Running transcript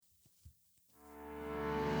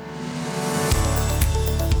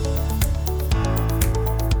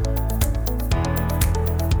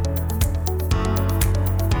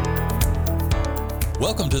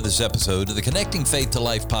to this episode of the Connecting Faith to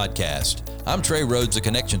Life podcast. I'm Trey Rhodes, a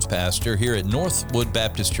Connections pastor here at Northwood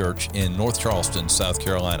Baptist Church in North Charleston, South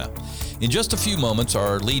Carolina. In just a few moments,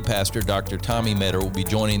 our lead pastor, Dr. Tommy Metter, will be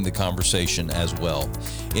joining the conversation as well.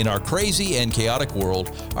 In our crazy and chaotic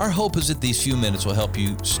world, our hope is that these few minutes will help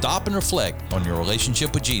you stop and reflect on your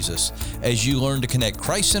relationship with Jesus as you learn to connect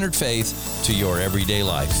Christ-centered faith to your everyday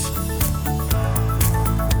life.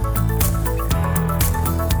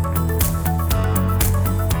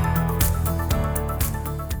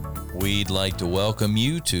 We'd like to welcome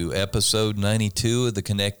you to episode 92 of the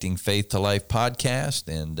Connecting Faith to Life podcast,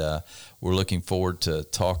 and we're looking forward to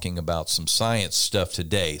talking about some science stuff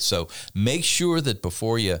today. So make sure that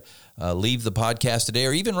before you leave the podcast today,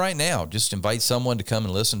 or even right now, just invite someone to come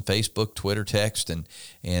and listen, Facebook, Twitter, text, and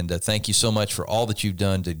thank you so much for all that you've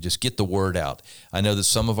done to just get the word out. I know that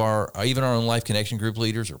some of even our own Life Connection group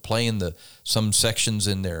leaders are playing some sections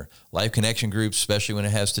in their Life Connection groups, especially when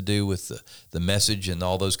it has to do with the message and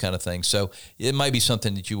all those kind of things. So it might be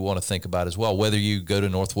something that you want to think about as well, whether you go to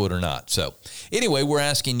Northwood or not. So anyway, we're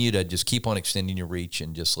asking you to just keep on extending your reach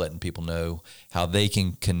and just letting people know how they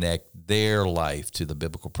can connect their life to the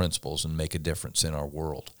biblical principles and make a difference in our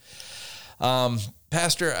world.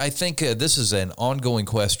 Pastor, I think this is an ongoing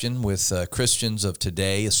question with Christians of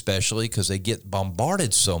today, especially because they get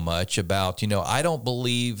bombarded so much about, I don't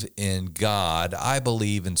believe in God, I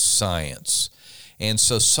believe in science. And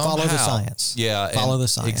so somehow... Follow the science. Yeah. Follow the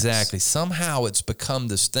science. Exactly. Somehow it's become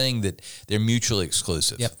this thing that they're mutually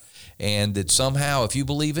exclusive. Yep. And that somehow if you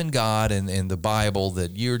believe in God and the Bible,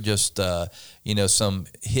 that you're just, some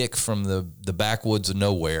hick from the backwoods of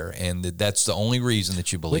nowhere, and that's the only reason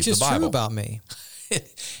that you believe the Bible. Which is true about me.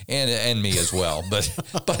 and me as well, but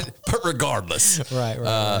regardless. Right.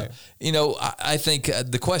 I think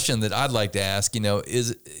the question that I'd like to ask,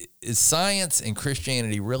 is science and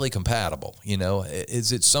Christianity really compatible?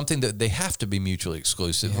 Is it something that they have to be mutually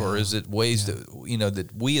exclusive, or is it ways that,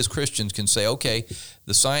 that we as Christians can say, okay,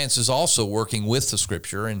 the science is also working with the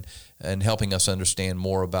Scripture and helping us understand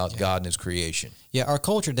more about God and His creation? Yeah, our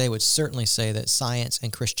culture today would certainly say that science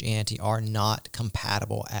and Christianity are not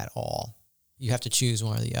compatible at all. You have to choose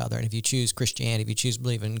one or the other. And if you choose Christianity, if you choose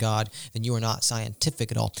believe in God, then you are not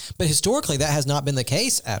scientific at all. But historically, that has not been the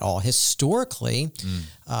case at all. Historically,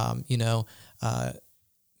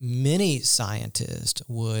 many scientists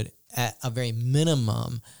would, at a very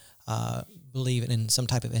minimum, believe in some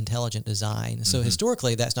type of intelligent design. So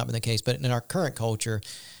historically, that's not been the case. But in our current culture,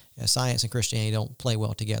 science and Christianity don't play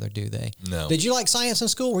well together, do they? No. Did you like science in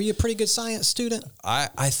school? Were you a pretty good science student? I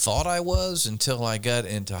thought I was until I got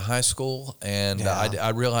into high school, and I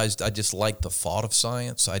realized I just liked the thought of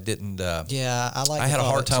science. I didn't. I had a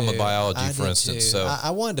hard time with biology, for instance. So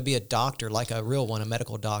I wanted to be a doctor, like a real one, a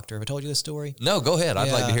medical doctor. Have I told you this story? No, go ahead.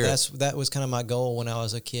 I'd like to hear it. That was kind of my goal when I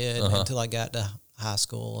was a kid until I got to high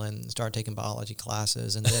school and started taking biology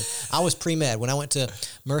classes. And then I was pre-med. When I went to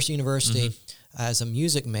Mercer University as a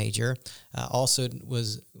music major, also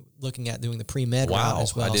was looking at doing the pre-med route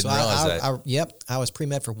as well. I didn't realize that. I was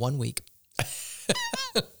pre-med for 1 week.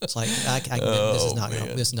 It's like, this is not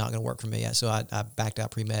going to work for me. So I backed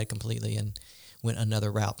out pre-med completely and went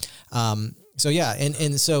another route. So I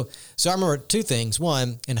remember two things.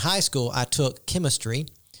 One, in high school, I took chemistry,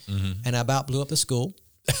 and I about blew up the school.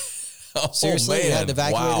 Seriously, man. We had to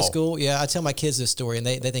evacuate the school. Yeah, I tell my kids this story, and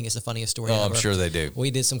they think it's the funniest story ever. I'm sure they do.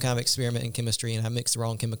 We did some kind of experiment in chemistry, and I mixed the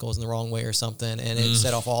wrong chemicals in the wrong way or something, and it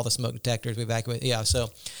set off all the smoke detectors. We evacuated. Yeah, so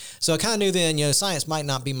I kind of knew then, science might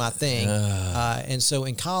not be my thing. And so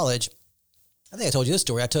in college, I think I told you this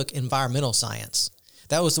story. I took environmental science.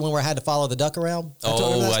 That was the one where I had to follow the duck around. I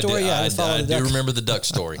do remember the duck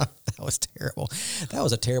story. That was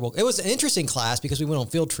terrible. It was an interesting class because we went on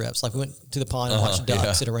field trips. Like we went to the pond and watched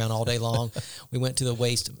ducks sit around all day long. We went to the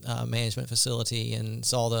waste management facility and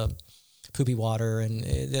saw the poopy water, and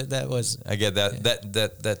that was... I get that.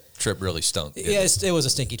 That trip really stunk. Yes, it was a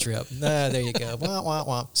stinky trip. There you go. Wah, wah,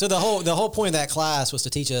 wah. So the whole point of that class was to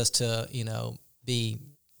teach us to,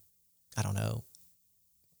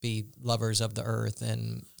 be lovers of the earth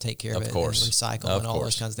and take care of it, and recycle and all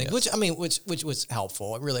those kinds of things. Yes. Which was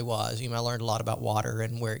helpful. It really was. I learned a lot about water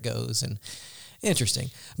and where it goes, and interesting.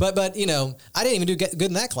 But I didn't even do good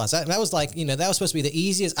in that class. That was like, that was supposed to be the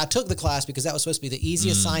easiest. I took the class because that was supposed to be the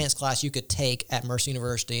easiest science class you could take at Mercer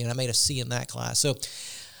University, and I made a C in that class. So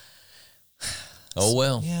Oh,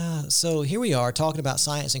 well. Yeah, so here we are talking about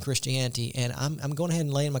science and Christianity, and I'm going ahead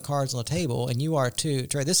and laying my cards on the table, and you are too.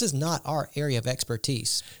 Trey, this is not our area of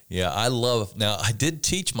expertise. Yeah, now, I did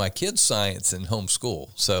teach my kids science in homeschool,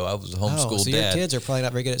 so I was a homeschool so dad. Your kids are probably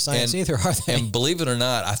not very good at science either, are they? And believe it or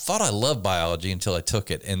not, I thought I loved biology until I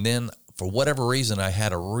took it, and then for whatever reason, I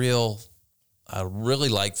really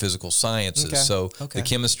like physical sciences. Okay. So the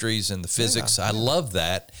chemistries and the physics, I love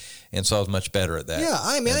that. And so I was much better at that. Yeah,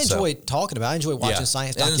 I enjoy talking about it. I enjoy watching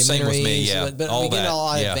science documentaries. And the same with me, but we get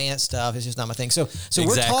all advanced stuff. It's just not my thing. So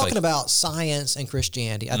we're talking about science and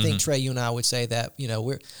Christianity. I think, Trey, you and I would say that,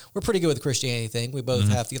 we're pretty good with the Christianity thing. We both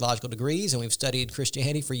have theological degrees, and we've studied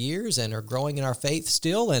Christianity for years and are growing in our faith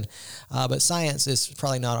still. And but science is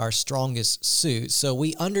probably not our strongest suit. So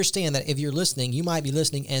we understand that if you're listening, you might be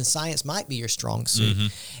listening, and science might be your strong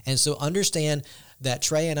suit. And so understand that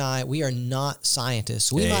Trey and I, we are not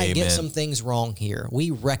scientists. We might get some things wrong here.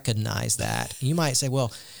 We recognize that. You might say,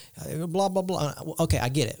 well, blah, blah, blah. Okay, I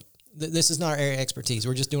get it. This is not our area of expertise.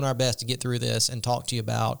 We're just doing our best to get through this and talk to you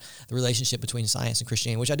about the relationship between science and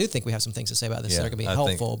Christianity, which I do think we have some things to say about this that are going to be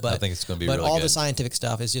helpful. I think it's going to be really good. But all the scientific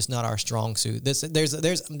stuff is just not our strong suit.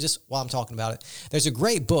 There's just while I'm talking about it, there's a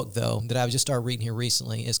great book, though, that I've just started reading here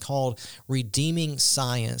recently. It's called Redeeming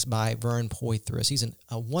Science by Vern Poythress. He's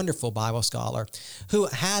a wonderful Bible scholar who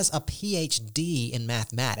has a PhD in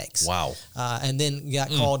mathematics. Wow. And then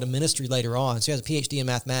got called to ministry later on. So he has a PhD in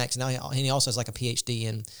mathematics, and he also has like a PhD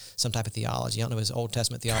in some type of theology. I don't know his Old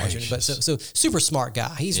Testament theology, but so super smart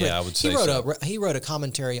guy. He wrote a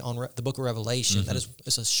commentary on the Book of Revelation. That is,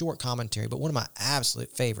 it's a short commentary, but one of my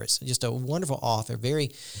absolute favorites. Just a wonderful author,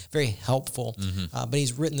 very, very helpful. But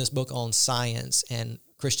he's written this book on science and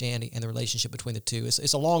Christianity and the relationship between the two.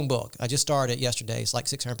 It's a long book. I just started it yesterday. It's like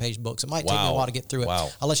 600-page book. So it might take me a while to get through it.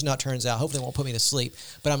 I'll let you know how it turns out. Hopefully it won't put me to sleep.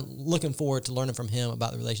 But I'm looking forward to learning from him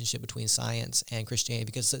about the relationship between science and Christianity,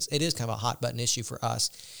 because it is kind of a hot button issue for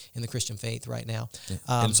us in the Christian faith right now.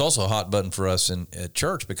 And it's also a hot button for us at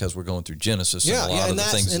church, because we're going through Genesis and a lot of the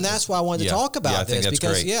things. And that's why I wanted to talk about this.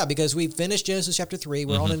 Because because we finished Genesis chapter 3.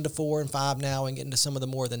 We're on into 4 and 5 now and getting to some of the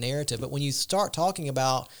more of the narrative. But when you start talking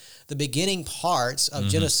about the beginning parts of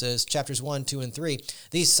Genesis, chapters 1, 2, and 3,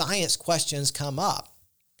 these science questions come up.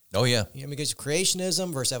 Oh, yeah. Because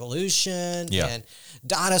creationism versus evolution and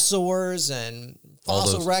dinosaurs and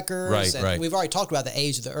fossil records. Right. We've already talked about the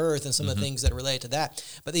age of the earth and some of the things that are related to that.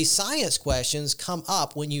 But these science questions come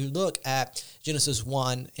up when you look at Genesis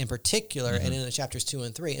 1 in particular and in the chapters 2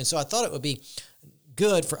 and 3. And so I thought it would be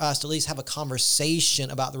good for us to at least have a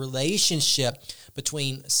conversation about the relationship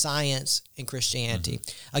between science and Christianity.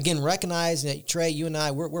 Again, recognizing that, Trey, you and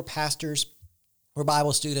I, we're pastors, we're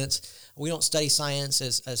Bible students. We don't study science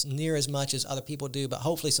as near as much as other people do, but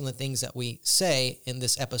hopefully some of the things that we say in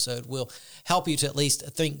this episode will help you to at least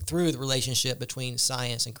think through the relationship between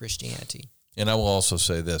science and Christianity. And I will also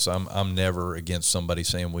say this, I'm never against somebody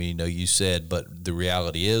saying, well, you said, but the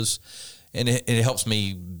reality is, and it helps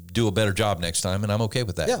me do a better job next time, and I'm okay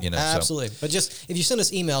with that. Yeah, absolutely. So. But just, if you send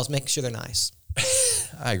us emails, make sure they're nice.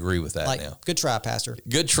 I agree with that now. Good try, Pastor.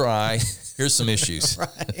 Good try. Here's some issues.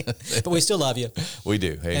 Right. But we still love you. We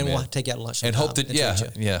do. Amen. And we'll take you out to lunch. And hope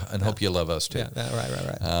that, and hope you love us too. Yeah,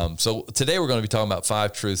 right. So today we're going to be talking about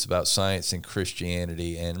 5 truths about science and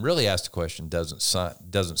Christianity, and really ask the question, doesn't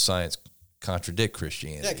science contradict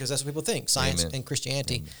Christianity? Yeah, because that's what people think. Science and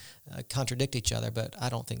Christianity contradict each other, but I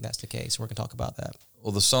don't think that's the case. We're going to talk about that.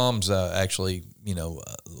 Well, the Psalms actually,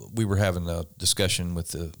 we were having a discussion with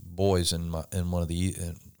the boys in one of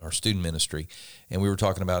our student ministry, and we were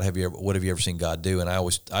talking about what have you ever seen God do? And I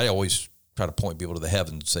always try to point people to the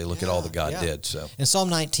heavens and say, look at all that God did. So in Psalm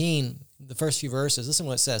 19, the first few verses, listen to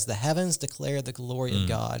what it says: the heavens declare the glory of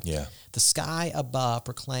God. Yeah. The sky above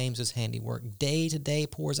proclaims his handiwork. Day to day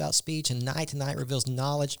pours out speech, and night to night reveals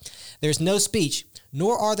knowledge. There's no speech,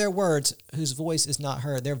 nor are there words whose voice is not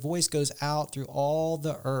heard. Their voice goes out through all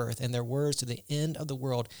the earth, and their words to the end of the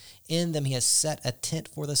world. In them he has set a tent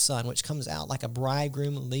for the sun, which comes out like a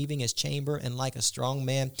bridegroom leaving his chamber, and like a strong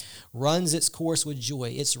man runs its course with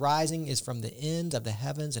joy. Its rising is from the end of the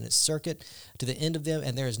heavens, and its circuit to the end of them,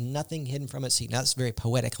 and there is nothing hidden from its heat. Now, that's very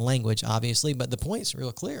poetic language, obviously, but the point's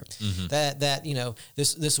real clear. That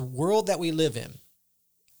this world that we live in,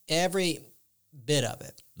 every bit of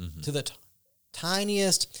it, to the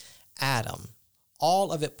tiniest atom,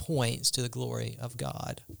 all of it points to the glory of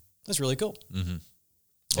God. That's really cool.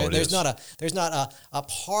 There's not a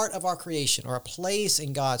part of our creation or a place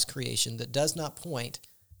in God's creation that does not point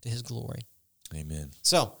to his glory. Amen.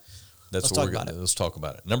 So let's talk about it. Let's talk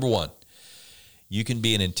about it. Number 1, you can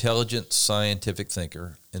be an intelligent scientific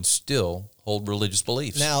thinker and still hold religious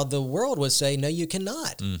beliefs. Now, the world would say, no, you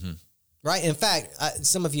cannot. Right? In fact,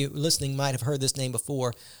 some of you listening might have heard this name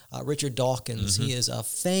before, Richard Dawkins. He is a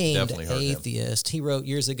famed atheist. He wrote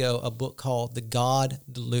years ago a book called The God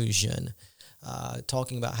Delusion,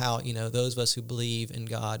 talking about how, those of us who believe in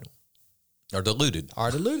God Are diluted.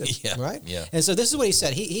 Yeah. Right? Yeah. And so this is what he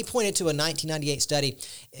said. He pointed to a 1998 study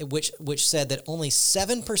which said that only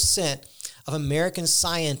 7% of American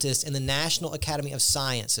scientists in the National Academy of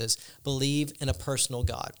Sciences believe in a personal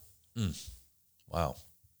God. Wow.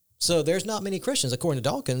 So there's not many Christians, according to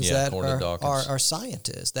Dawkins, that are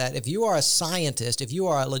scientists. That if you are a scientist, if you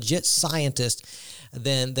are a legit scientist,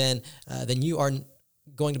 then you are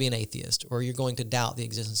going to be an atheist, or you're going to doubt the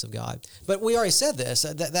existence of God. But we already said this.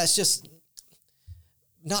 That's just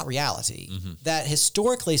not reality. That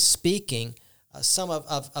historically speaking, some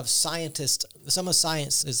of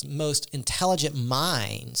science's most intelligent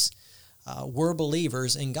minds were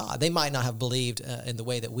believers in God. They might not have believed in the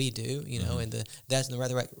way that we do, in the death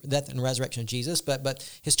and resurrection of Jesus.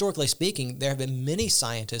 But historically speaking, there have been many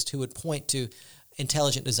scientists who would point to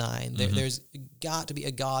intelligent design. There's got to be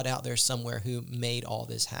a God out there somewhere who made all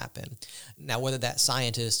this happen. Now, whether that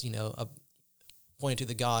scientist, pointing to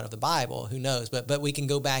the God of the Bible, who knows? But we can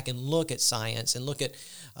go back and look at science and look at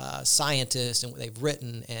scientists and what they've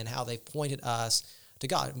written and how they've pointed us to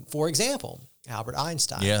God. For example, Albert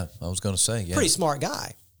Einstein. Yeah, I was going to say, yeah. Pretty smart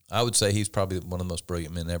guy. I would say he's probably one of the most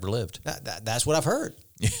brilliant men ever lived. That's what I've heard.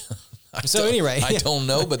 Yeah. So anyway, I don't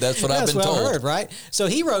know, but that's what I've been told. That's what I've heard, right? So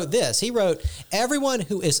he wrote this. He wrote, everyone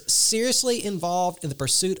who is seriously involved in the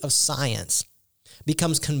pursuit of science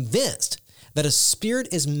becomes convinced that a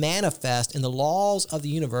spirit is manifest in the laws of the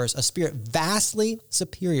universe, a spirit vastly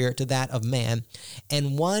superior to that of man,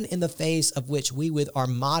 and one in the face of which we with our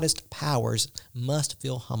modest powers must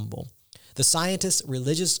feel humble. The scientist's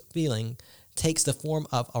religious feeling takes the form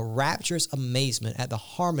of a rapturous amazement at the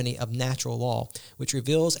harmony of natural law, which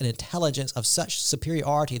reveals an intelligence of such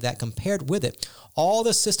superiority that compared with it, all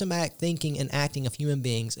the systematic thinking and acting of human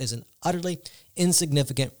beings is an utterly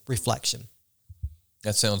insignificant reflection.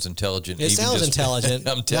 That sounds intelligent. It sounds intelligent.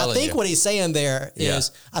 I'm telling you. I think what he's saying there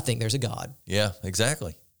is, I think there's a God. Yeah,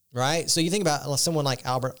 exactly. Right? So you think about someone like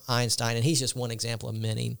Albert Einstein, and he's just one example of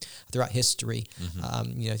many throughout history.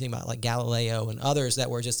 Think about like Galileo and others that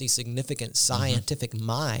were just these significant scientific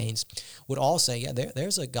minds would all say, yeah,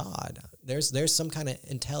 there's a God. There's some kind of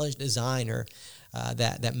intelligent designer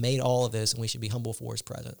that made all of this, and we should be humble for his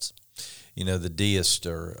presence. The deists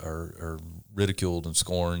are ridiculed and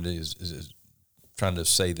scorned is trying to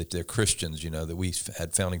say that they're Christians, that we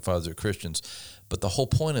had founding fathers that are Christians. But the whole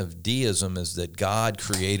point of deism is that God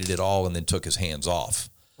created it all and then took his hands off.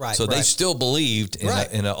 Right. So they still believed in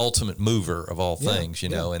an ultimate mover of all things,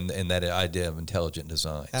 and that idea of intelligent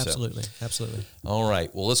design. Absolutely. Absolutely. All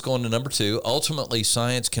right. Well, let's go on to number 2. Ultimately,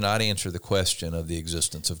 science cannot answer the question of the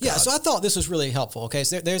existence of God. Yeah, so I thought this was really helpful. Okay,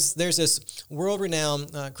 so there's this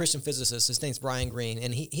world-renowned Christian physicist. His name's Brian Greene,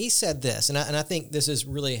 and he said this, and I think this is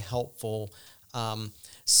really helpful.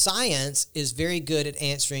 Science is very good at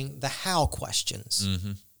answering the how questions.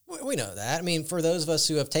 We know that. I mean, for those of us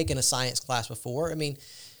who have taken a science class before,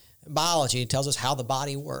 biology tells us how the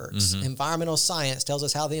body works. Environmental science tells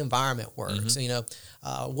us how the environment works.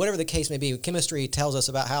 Whatever the case may be, chemistry tells us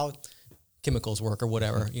about how chemicals work or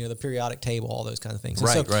whatever, the periodic table, all those kinds of things.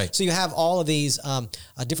 Right. So you have all of these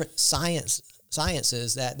different sciences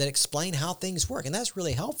that explain how things work, and that's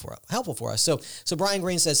really helpful for us. So Brian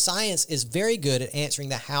Greene says science is very good at answering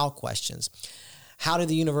the how questions. How did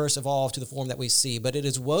the universe evolve to the form that we see? But it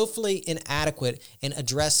is woefully inadequate in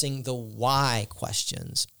addressing the why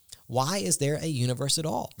questions. Why is there a universe at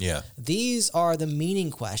all? Yeah. These are the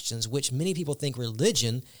meaning questions which many people think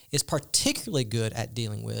religion is particularly good at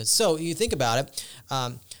dealing with. So you think about it,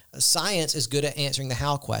 science is good at answering the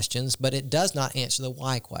how questions, but it does not answer the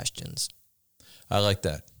why questions. I like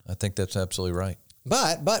that. I think that's absolutely right.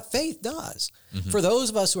 But faith does. For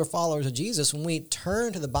those of us who are followers of Jesus, when we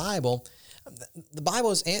turn to the Bible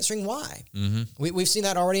is answering why. We've seen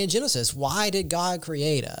that already in Genesis. Why did God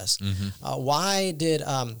create us? Why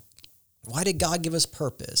did God give us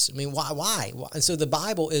purpose? Why? And so the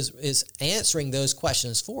Bible is answering those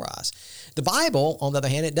questions for us. The Bible, on the other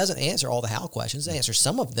hand, it doesn't answer all the how questions. It answers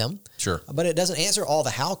some of them. Sure. But it doesn't answer all the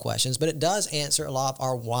how questions, but it does answer a lot of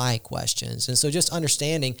our why questions. And so just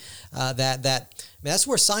understanding that's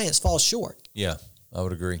where science falls short. Yeah, I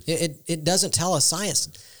would agree. It doesn't tell us science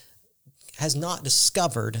has not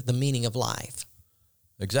discovered the meaning of life.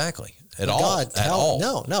 Exactly. At all.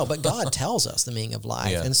 No, but God tells us the meaning of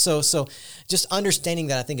life. Yeah. And so just understanding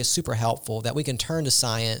that I think is super helpful, that we can turn to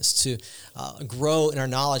science to grow in our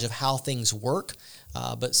knowledge of how things work,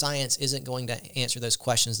 but science isn't going to answer those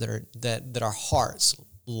questions that our hearts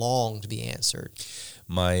long to be answered.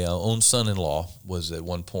 My own son-in-law was at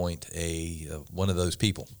one point one of those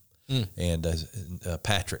people, and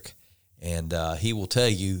Patrick, and he will tell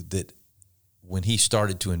you that when he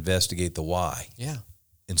started to investigate the why,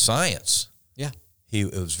 in science,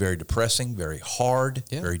 It was very depressing, very hard,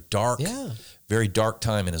 very dark, very dark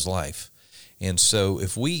time in his life. And so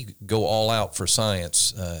if we go all out for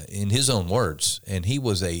science, in his own words, and he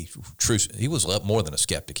was more than a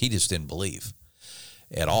skeptic. He just didn't believe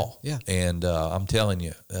at all. Yeah. And I'm telling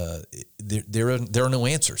you, there are no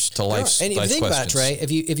answers to life's questions. And if you think about it, Trey,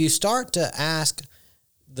 if you start to ask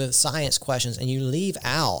the science questions and you leave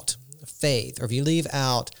out faith, or if you leave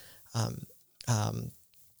out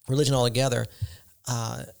religion altogether,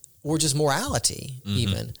 or just morality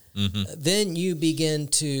even, then you begin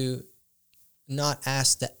to not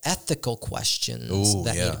ask the ethical questions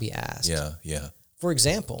that need to be asked. Yeah. For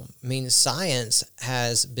example, I mean, science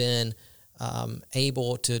has been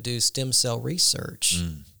able to do stem cell research.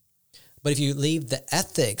 But if you leave the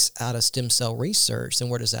ethics out of stem cell research, then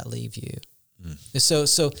where does that leave you? So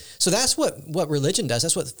that's what religion does.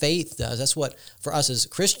 That's what faith does. That's what, for us as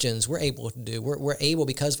Christians, we're able to do. We're able,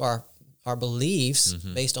 because of our beliefs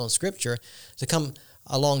based on Scripture, to come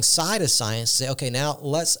alongside of science, say, okay, now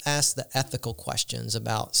let's ask the ethical questions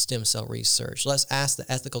about stem cell research. Let's ask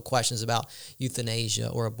the ethical questions about euthanasia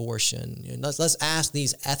or abortion. Let's ask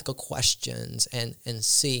these ethical questions and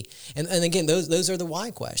see. And again, those are the why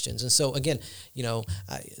questions. And so again,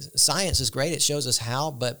 science is great. It shows us how,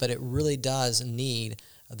 but it really does need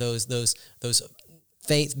those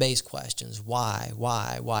faith-based questions, why,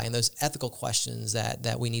 and those ethical questions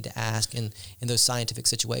that we need to ask in those scientific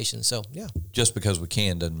situations. So, yeah. Just because we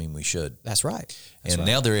can doesn't mean we should. That's right.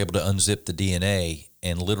 Now they're able to unzip the DNA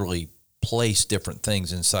and literally place different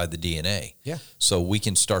things inside the DNA. Yeah. So we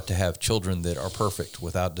can start to have children that are perfect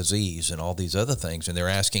without disease and all these other things. And they're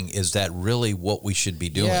asking, is that really what we should be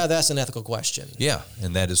doing? Yeah, that's an ethical question. Yeah,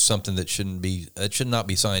 and that is something that should not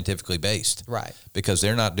be scientifically based. Right. Because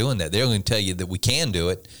they're not doing that. They're going to tell you that we can do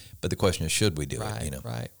it, but the question is, should we do it?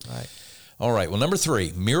 Right. All right. Well, number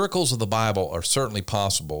 3, miracles of the Bible are certainly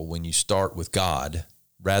possible when you start with God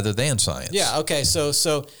rather than science. Yeah. Okay.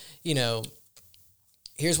 So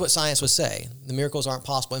here's what science would say: the miracles aren't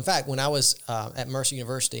possible. In fact, when I was at Mercer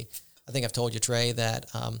University, I think I've told you, Trey,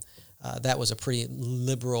 that that was a pretty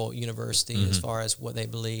liberal university as far as what they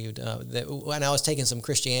believed. When I was taking some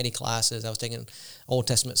Christianity classes, I was taking Old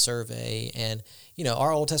Testament survey, and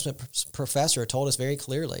our Old Testament professor told us very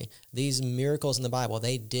clearly these miracles in the Bible,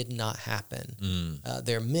 they did not happen.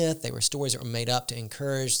 They're myth. They were stories that were made up to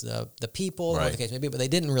encourage the people, right, or the case may be, but they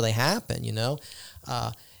didn't really happen.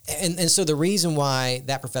 And so the reason why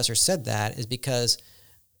that professor said that is because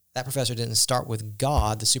that professor didn't start with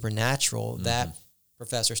God, the supernatural. That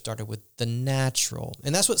professor started with the natural.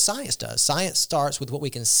 And that's what science does. Science starts with what we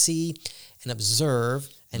can see and observe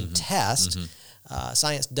and test.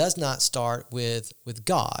 Science does not start with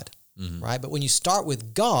God, right? But when you start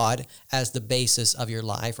with God as the basis of your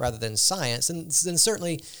life rather than science, then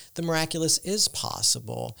certainly the miraculous is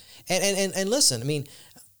possible. And listen, I mean,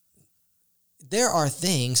 there are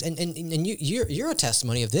things, and you're a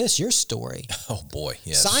testimony of this, your story. Oh, boy,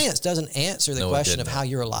 yes. Science doesn't answer the question of how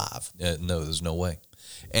you're alive. No, there's no way.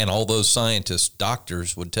 And all those scientists,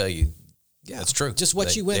 doctors would tell you, that's true. Just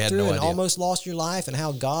what you went through and almost lost your life, and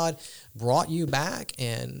how God brought you back.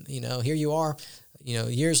 And, here you are,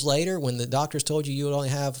 years later, when the doctors told you would only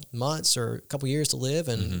have months or a couple years to live,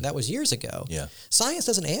 and that was years ago. Yeah. Science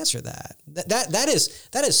doesn't answer that. That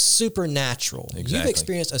is supernatural. Exactly. You've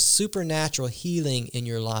experienced a supernatural healing in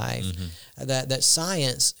your life that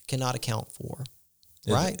science cannot account for.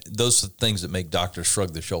 Right. Those are the things that make doctors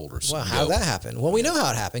shrug their shoulders. Well, how did that happen? Well, we know how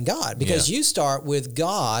it happened. God, because you start with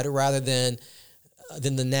God rather than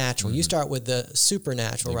the natural. You start with the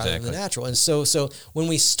supernatural rather than the natural. And so when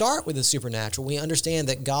we start with the supernatural, we understand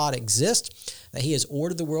that God exists, that He has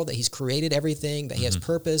ordered the world, that He's created everything, that He has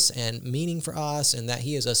purpose and meaning for us, and that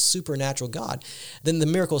He is a supernatural God. Then the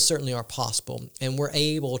miracles certainly are possible, and we're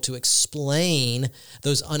able to explain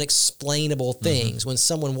those unexplainable things. When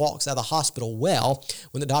someone walks out of the hospital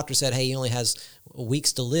when the doctor said, hey, he only has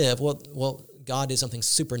weeks to live, well, God did something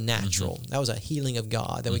supernatural. That was a healing of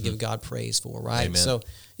God that we give God praise for, right? Amen. So,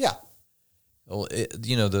 yeah. Well,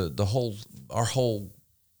 our whole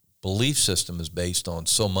belief system is based on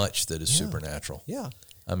so much that is supernatural. Yeah.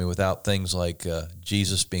 I mean, without things like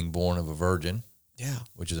Jesus being born of a virgin,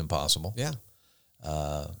 which is impossible. Yeah.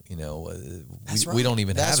 We don't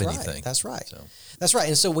even have anything. That's right. That's right.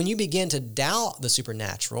 And so when you begin to doubt the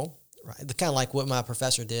supernatural, right, kind of like what my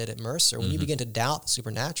professor did at Mercer, when you begin to doubt the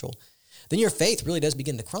supernatural, then your faith really does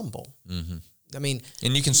begin to crumble. I mean,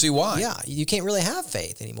 and you can see why. Yeah, you can't really have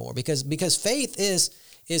faith anymore because faith is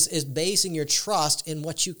basing your trust in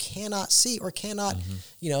what you cannot see or cannot,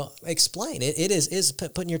 explain. It is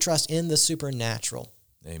putting your trust in the supernatural.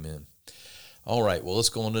 Amen. All right. Well, let's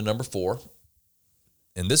go on to number 4.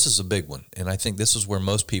 and this is a big one, and I think this is where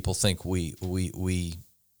most people think we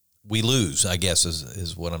lose, I guess,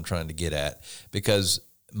 is what I'm trying to get at, because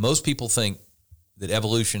most people think that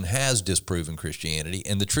evolution has disproven Christianity,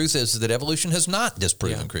 and the truth is that evolution has not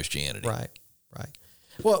disproven Christianity. Right.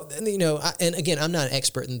 Well, and again, I'm not an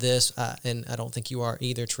expert in this, and I don't think you are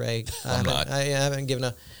either, Trey. I'm not. I haven't given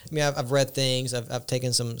I've read things. I've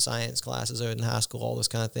taken some science classes in high school, all those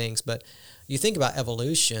kind of things. But you think about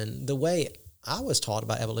evolution, the way I was taught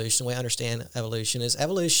about evolution, the way I understand evolution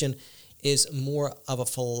is more of a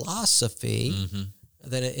philosophy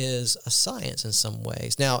than it is a science in some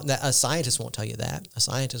ways. Now, a scientist won't tell you that. A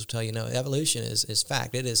scientist will tell you, no, evolution is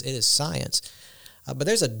fact. It is science. But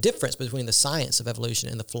there's a difference between the science of evolution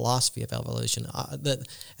and the philosophy of evolution. The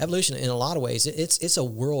evolution, in a lot of ways, it's a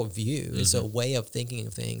worldview. It's a way of thinking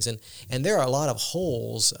of things, and there are a lot of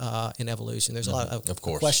holes in evolution. There's a lot of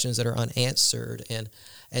questions that are unanswered,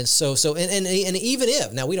 and so even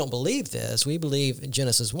if now we don't believe this, we believe in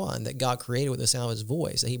Genesis 1 that God created with the sound of His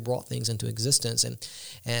voice, that He brought things into existence,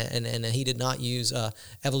 and He did not use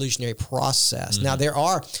evolutionary process. Now there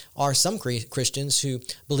are some Christians who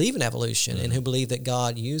believe in evolution and who believe that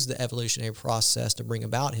God used the evolutionary process to bring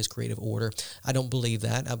about His creative order. I don't believe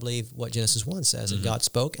that. I believe what Genesis 1 says, that God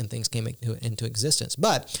spoke and things came into existence.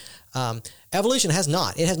 But evolution has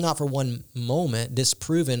not for one moment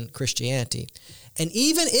disproven Christianity. And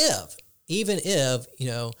even if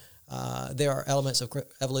there are elements of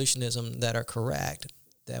evolutionism that are correct,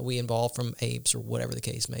 that we evolved from apes or whatever the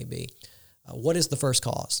case may be, what is the first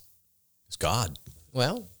cause? It's God.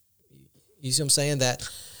 Well, you see what I'm saying? That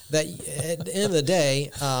at the end of the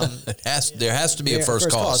day, there has to be a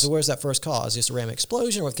first cause. So where's that first cause? Just a random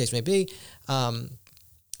explosion, or what the case may be. And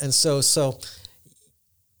so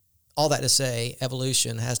all that to say,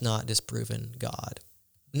 evolution has not disproven God.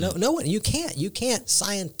 No one. You can't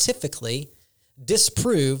scientifically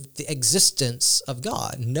disprove the existence of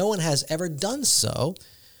God. No one has ever done so,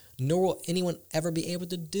 nor will anyone ever be able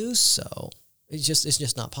to do so. It's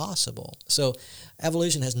just not possible. So,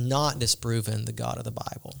 evolution has not disproven the God of the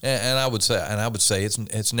Bible. And I would say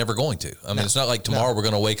it's never going to. I mean, it's not like tomorrow we're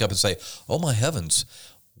going to wake up and say, "Oh my heavens,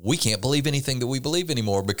 we can't believe anything that we believe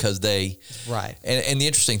anymore," because they. Right. And the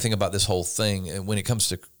interesting thing about this whole thing, when it comes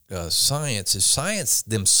to science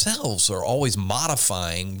themselves are always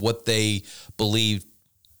modifying what they believed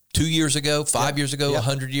 2 years ago, 5 years ago,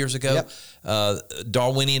 100 years ago.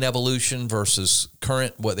 Darwinian evolution versus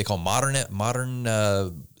current, what they call modern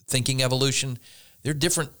thinking evolution. They're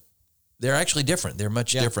different. They're actually different. They're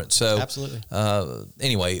much different. So absolutely.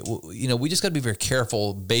 Anyway, we just got to be very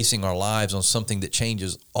careful basing our lives on something that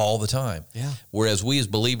changes all the time. Yeah. Whereas we as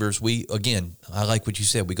believers, I like what you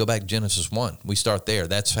said. We go back to Genesis 1. We start there.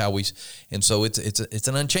 That's how and so it's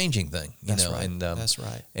an unchanging thing. That's right. And, that's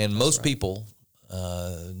right. And most people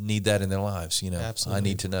need that in their lives. Absolutely. I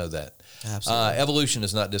need to know that. Absolutely. Evolution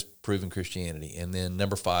has not disproven Christianity. And then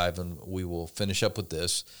number 5, and we will finish up with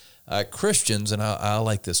this. Christians, and I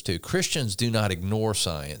like this too, Christians do not ignore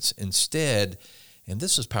science. Instead, and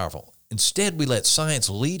this is powerful, instead we let science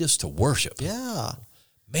lead us to worship. Yeah.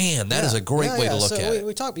 Man, that is a great way to look at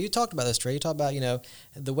it. You talked about this, Trey. You talked about,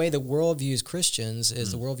 the way the world views Christians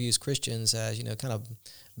is the world views Christians as, kind of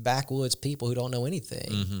backwoods people who don't know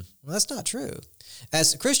anything. Well, that's not true.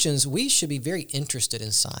 As Christians, we should be very interested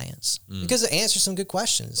in science because it answers some good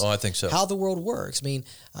questions. Oh, I think so. How the world works. I mean,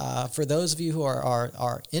 for those of you who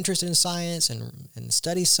are interested in science and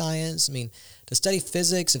study science, I mean, to study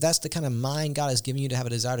physics, if that's the kind of mind God has given you to have a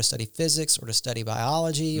desire to study physics or to study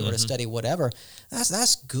biology or to study whatever,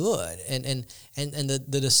 that's good. And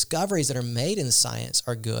the discoveries that are made in science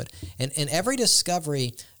are good. And every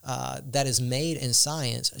discovery that is made in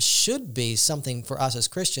science should be something for us as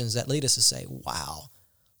Christians that lead us to say, wow,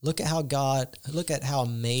 look at how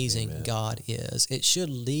amazing Amen. God is. It should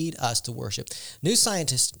lead us to worship. New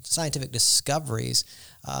scientific discoveries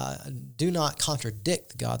do not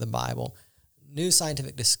contradict the God of the Bible. New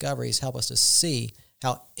scientific discoveries help us to see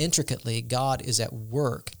how intricately God is at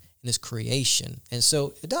work in His creation. And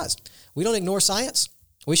so it does. We don't ignore science.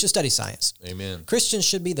 We should study science. Amen. Christians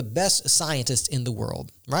should be the best scientists in the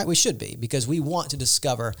world, right? We should be, because we want to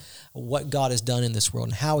discover what God has done in this world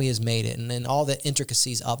and how He has made it and all the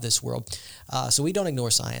intricacies of this world. So we don't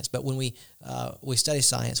ignore science, but when we study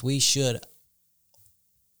science, we should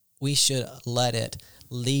let it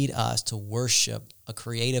lead us to worship a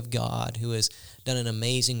creative God who has done an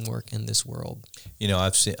amazing work in this world.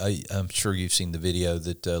 I'm sure you've seen the video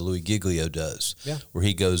that Louis Giglio does, where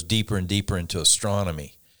he goes deeper and deeper into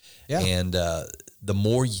astronomy. Yeah. And the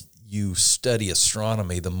more you study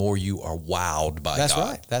astronomy, the more you are wowed by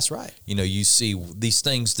God. That's right. You see these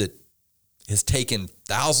things that has taken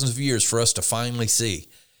thousands of years for us to finally see.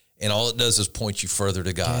 And all it does is point you further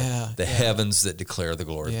to God, the heavens that declare the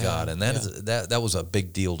glory of God. And that was a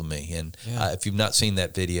big deal to me. And if you've not seen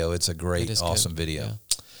that video, it's a great, awesome video.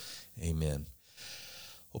 Yeah. Amen.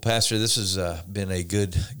 Well, Pastor, this has been a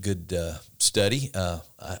good study.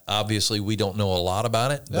 Obviously, we don't know a lot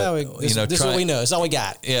about it. But, this is what we know. It's all we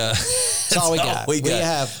got. Yeah. It's all we got. We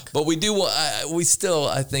have. But we do. We still.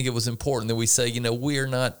 I think it was important that we say, we're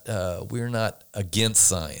not against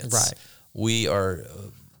science. Right. We are.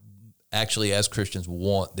 Actually, as Christians,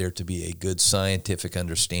 want there to be a good scientific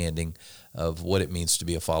understanding of what it means to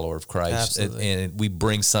be a follower of Christ. And we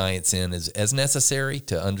bring science in as necessary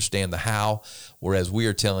to understand the how, whereas we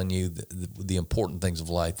are telling you the important things of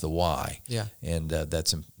life, the why. Yeah. And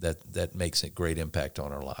that makes a great impact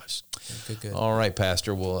on our lives. Good. All right,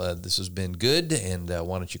 Pastor. Well, this has been good, and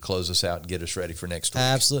why don't you close us out and get us ready for next week?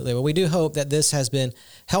 Absolutely. Well, we do hope that this has been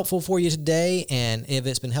helpful for you today, and if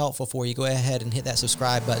it's been helpful for you, go ahead and hit that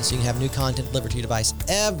subscribe button so you can have new content delivered to your device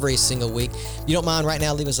every single week. If you don't mind right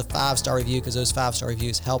now, leave us a 5-star review, because those 5-star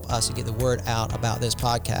reviews help us to get the word out about this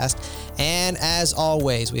podcast. And as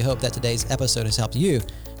always, we hope that today's episode has helped you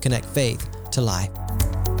connect faith to life.